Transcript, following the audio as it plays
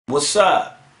What's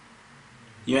up?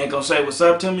 You ain't gonna say what's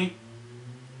up to me?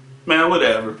 Man,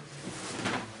 whatever.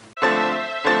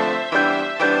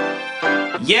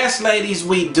 Yes, ladies,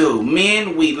 we do.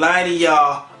 Men, we lie to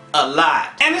y'all a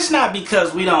lot. And it's not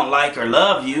because we don't like or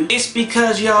love you. It's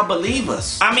because y'all believe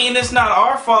us. I mean, it's not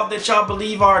our fault that y'all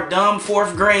believe our dumb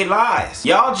 4th grade lies.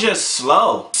 Y'all just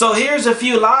slow. So here's a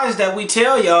few lies that we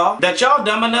tell y'all that y'all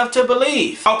dumb enough to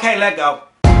believe. Okay, let go.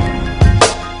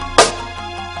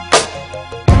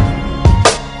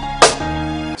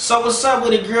 So what's up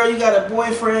with it, girl? You got a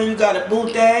boyfriend? You got a boo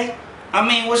thing? I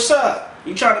mean, what's up?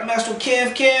 You trying to mess with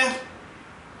Kev?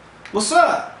 What's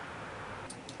up?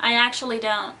 I actually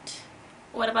don't.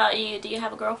 What about you? Do you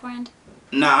have a girlfriend?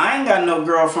 Nah, I ain't got no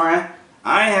girlfriend.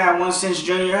 I ain't had one since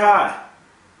junior high.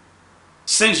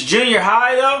 Since junior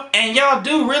high though? And y'all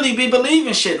do really be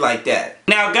believing shit like that.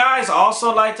 Now guys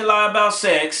also like to lie about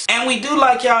sex. And we do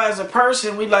like y'all as a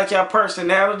person. We like y'all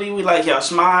personality. We like y'all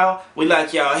smile. We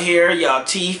like y'all hair, y'all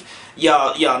teeth,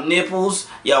 y'all nipples,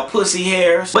 y'all pussy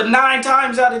hairs. But 9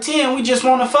 times out of 10 we just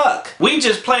wanna fuck. We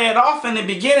just play it off in the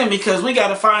beginning because we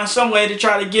gotta find some way to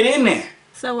try to get in there.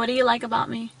 So what do you like about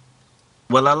me?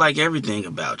 Well, I like everything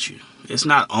about you. It's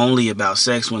not only about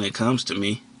sex when it comes to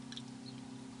me.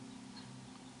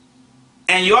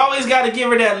 And you always got to give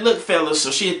her that look, fellas,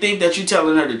 so she'll think that you're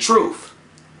telling her the truth.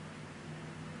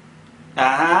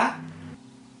 Uh-huh.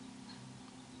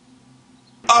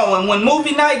 Oh, and when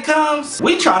movie night comes,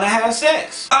 we trying to have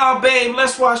sex. Oh, babe,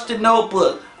 let's watch The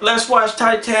Notebook. Let's watch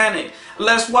Titanic.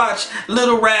 Let's watch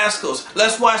Little Rascals.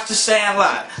 Let's watch The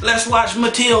Sandlot. Let's watch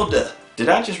Matilda. Did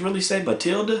I just really say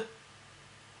Matilda?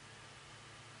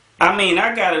 I mean,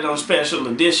 I got it on special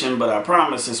edition, but I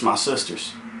promise it's my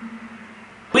sister's.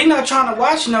 We not trying to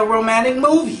watch no romantic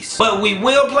movies. But we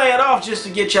will play it off just to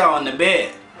get y'all in the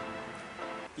bed.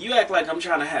 You act like I'm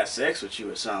trying to have sex with you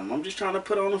or something. I'm just trying to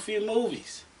put on a few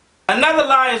movies. Another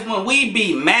lie is when we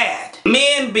be mad.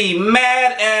 Men be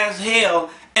mad as hell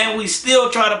and we still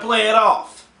try to play it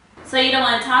off. So you don't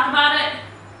want to talk about it?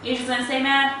 You're just gonna stay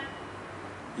mad?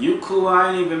 You cool,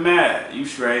 I ain't even mad. You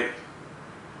straight.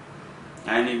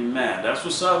 I ain't even mad. That's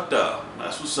what's up though.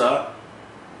 That's what's up.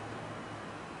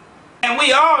 And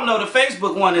we all know the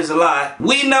Facebook one is a lie.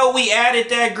 We know we added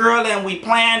that girl and we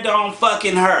planned on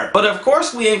fucking her. But of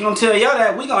course we ain't gonna tell y'all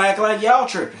that. We gonna act like y'all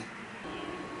tripping.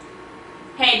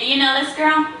 Hey, do you know this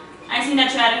girl? I seen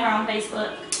that you added her on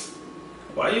Facebook.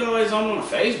 Why you always on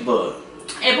Facebook?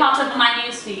 It popped up in my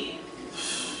newsfeed.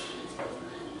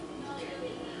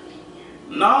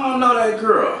 No, I don't know that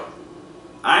girl.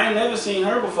 I ain't never seen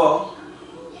her before.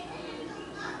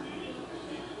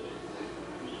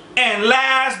 And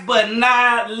last but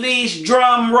not least,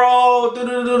 drum roll.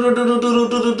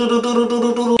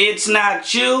 It's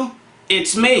not you,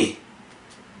 it's me.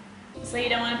 So you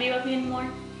don't want to be with me anymore?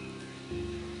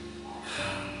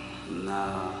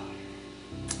 Nah,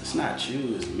 it's not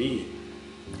you, it's me.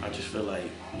 I just feel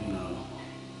like, you know,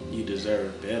 you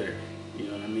deserve better. You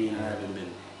know what I mean? I haven't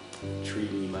been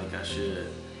treating you like I should.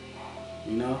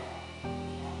 You know?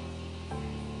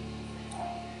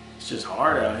 It's just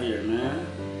hard out here, man.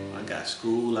 I got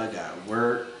school, I got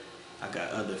work, I got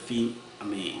other feet. I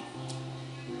mean,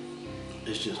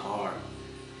 it's just hard.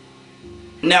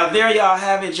 Now there y'all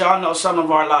have it. Y'all know some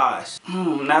of our lies.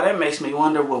 Now that makes me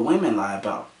wonder what women lie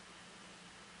about.